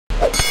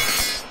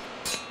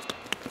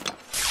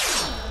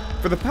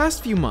For the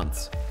past few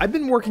months, I've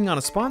been working on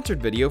a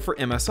sponsored video for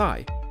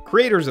MSI,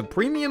 creators of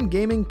premium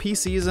gaming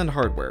PCs and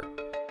hardware.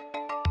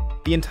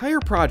 The entire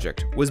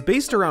project was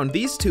based around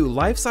these two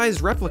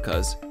life-size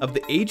replicas of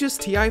the Aegis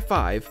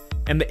Ti5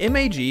 and the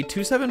Aegis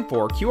Ti5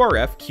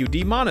 QRF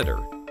QD monitor.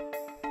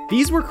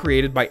 These were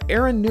created by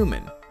Aaron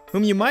Newman,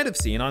 whom you might have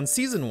seen on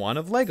Season 1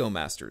 of LEGO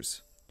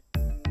Masters.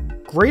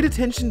 Great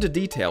attention to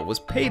detail was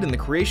paid in the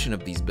creation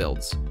of these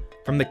builds,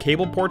 from the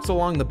cable ports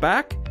along the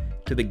back,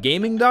 to the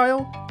gaming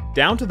dial,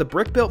 down to the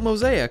brick-built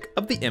mosaic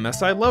of the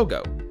MSI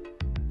logo.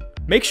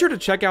 Make sure to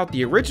check out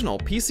the original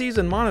PCs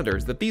and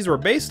monitors that these were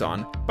based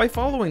on by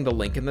following the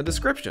link in the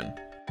description.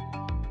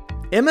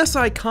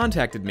 MSI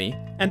contacted me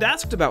and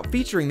asked about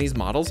featuring these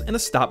models in a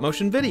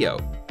stop-motion video.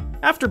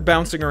 After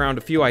bouncing around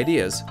a few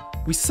ideas,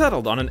 we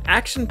settled on an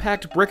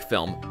action-packed brick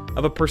film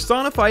of a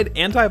personified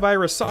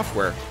antivirus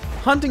software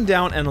hunting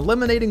down and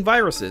eliminating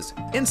viruses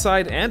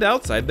inside and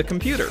outside the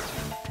computer.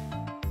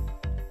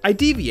 I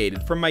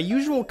deviated from my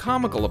usual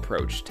comical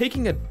approach,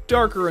 taking a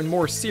darker and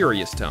more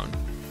serious tone.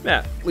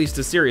 At least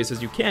as serious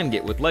as you can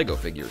get with LEGO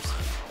figures.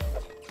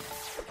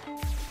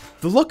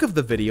 The look of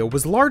the video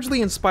was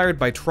largely inspired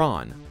by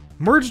Tron,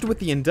 merged with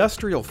the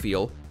industrial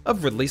feel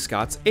of Ridley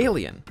Scott's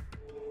Alien.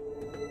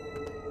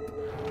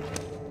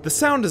 The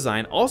sound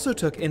design also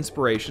took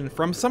inspiration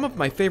from some of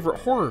my favorite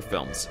horror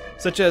films,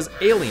 such as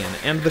Alien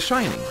and The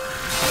Shining.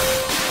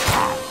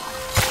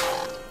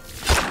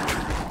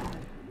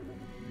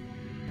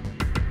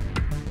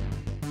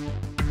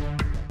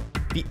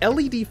 The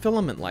LED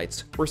filament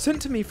lights were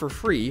sent to me for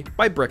free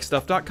by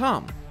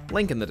brickstuff.com,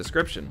 link in the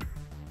description.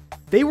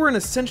 They were an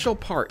essential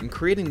part in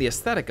creating the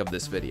aesthetic of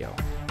this video.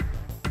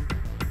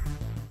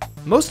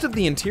 Most of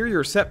the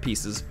interior set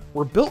pieces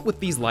were built with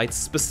these lights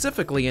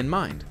specifically in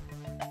mind.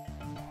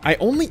 I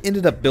only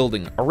ended up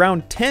building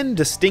around 10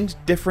 distinct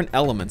different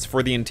elements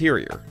for the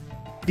interior.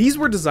 These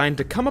were designed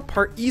to come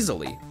apart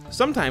easily,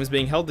 sometimes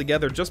being held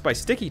together just by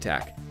sticky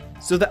tack,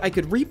 so that I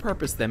could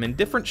repurpose them in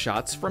different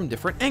shots from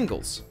different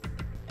angles.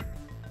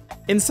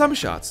 In some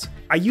shots,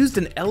 I used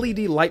an LED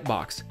light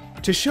box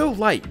to show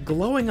light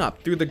glowing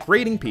up through the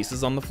grating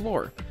pieces on the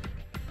floor.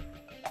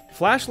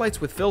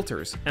 Flashlights with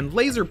filters and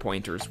laser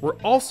pointers were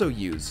also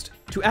used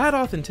to add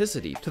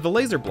authenticity to the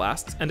laser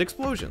blasts and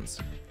explosions.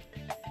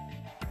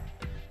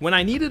 When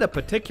I needed a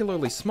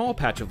particularly small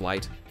patch of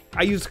light,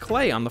 I used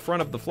clay on the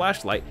front of the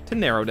flashlight to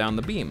narrow down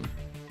the beam.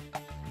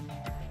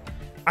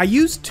 I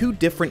used two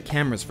different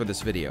cameras for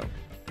this video.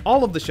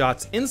 All of the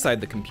shots inside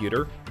the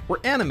computer were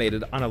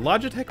animated on a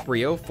Logitech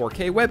Brio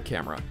 4K web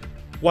camera,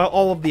 while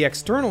all of the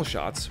external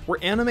shots were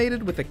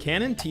animated with a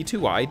Canon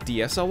T2i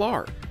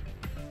DSLR.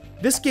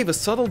 This gave a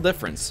subtle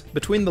difference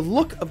between the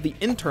look of the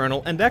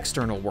internal and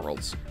external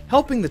worlds,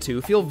 helping the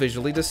two feel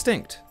visually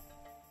distinct.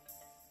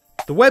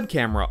 The web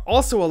camera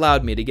also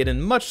allowed me to get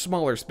in much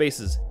smaller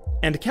spaces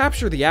and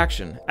capture the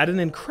action at an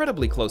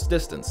incredibly close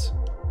distance.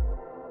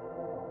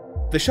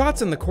 The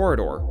shots in the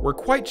corridor were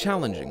quite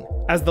challenging,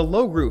 as the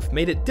low roof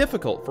made it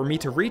difficult for me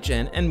to reach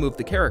in and move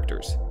the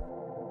characters.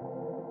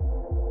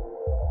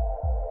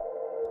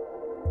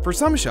 For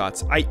some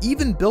shots, I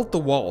even built the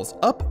walls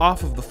up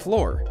off of the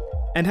floor,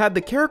 and had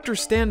the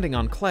characters standing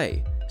on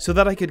clay, so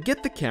that I could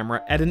get the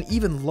camera at an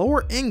even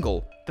lower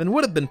angle than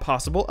would have been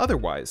possible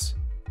otherwise.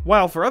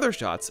 While for other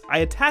shots, I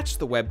attached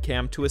the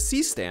webcam to a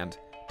C-stand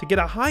to get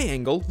a high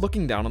angle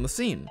looking down on the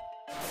scene.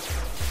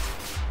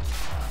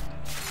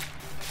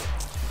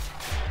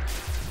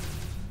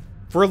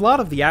 For a lot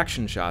of the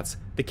action shots,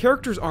 the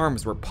characters'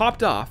 arms were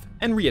popped off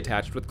and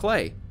reattached with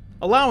clay,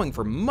 allowing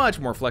for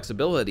much more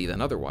flexibility than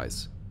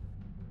otherwise.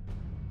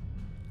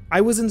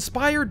 I was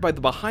inspired by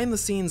the behind the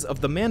scenes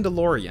of The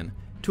Mandalorian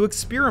to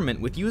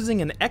experiment with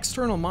using an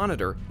external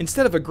monitor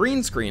instead of a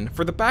green screen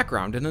for the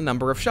background in a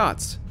number of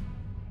shots.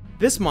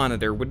 This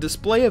monitor would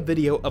display a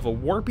video of a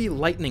warpy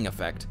lightning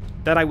effect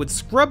that I would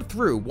scrub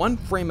through one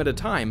frame at a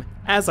time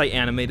as I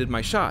animated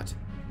my shot.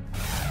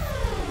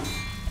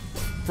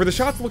 For the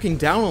shots looking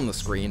down on the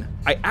screen,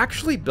 I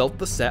actually built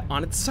the set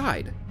on its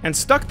side and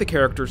stuck the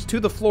characters to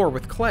the floor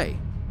with clay,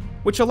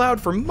 which allowed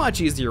for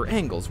much easier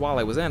angles while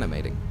I was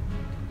animating.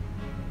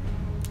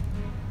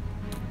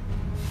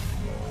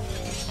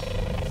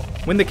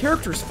 When the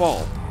characters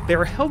fall, they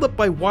are held up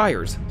by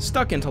wires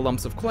stuck into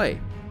lumps of clay.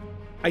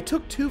 I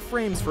took 2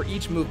 frames for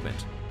each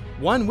movement,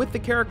 one with the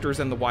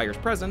characters and the wires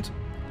present,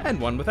 and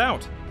one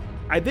without.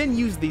 I then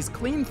used these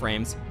clean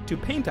frames to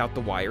paint out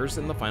the wires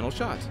in the final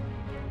shot.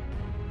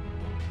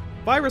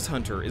 Virus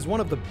Hunter is one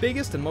of the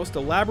biggest and most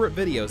elaborate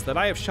videos that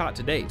I have shot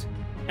to date,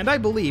 and I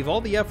believe all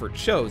the effort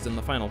shows in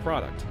the final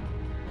product.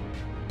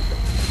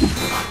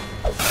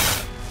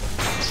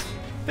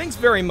 Thanks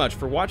very much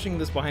for watching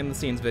this behind the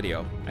scenes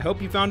video. I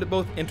hope you found it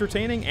both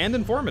entertaining and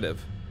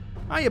informative.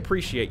 I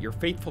appreciate your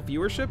faithful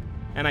viewership,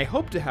 and I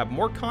hope to have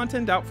more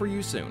content out for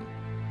you soon.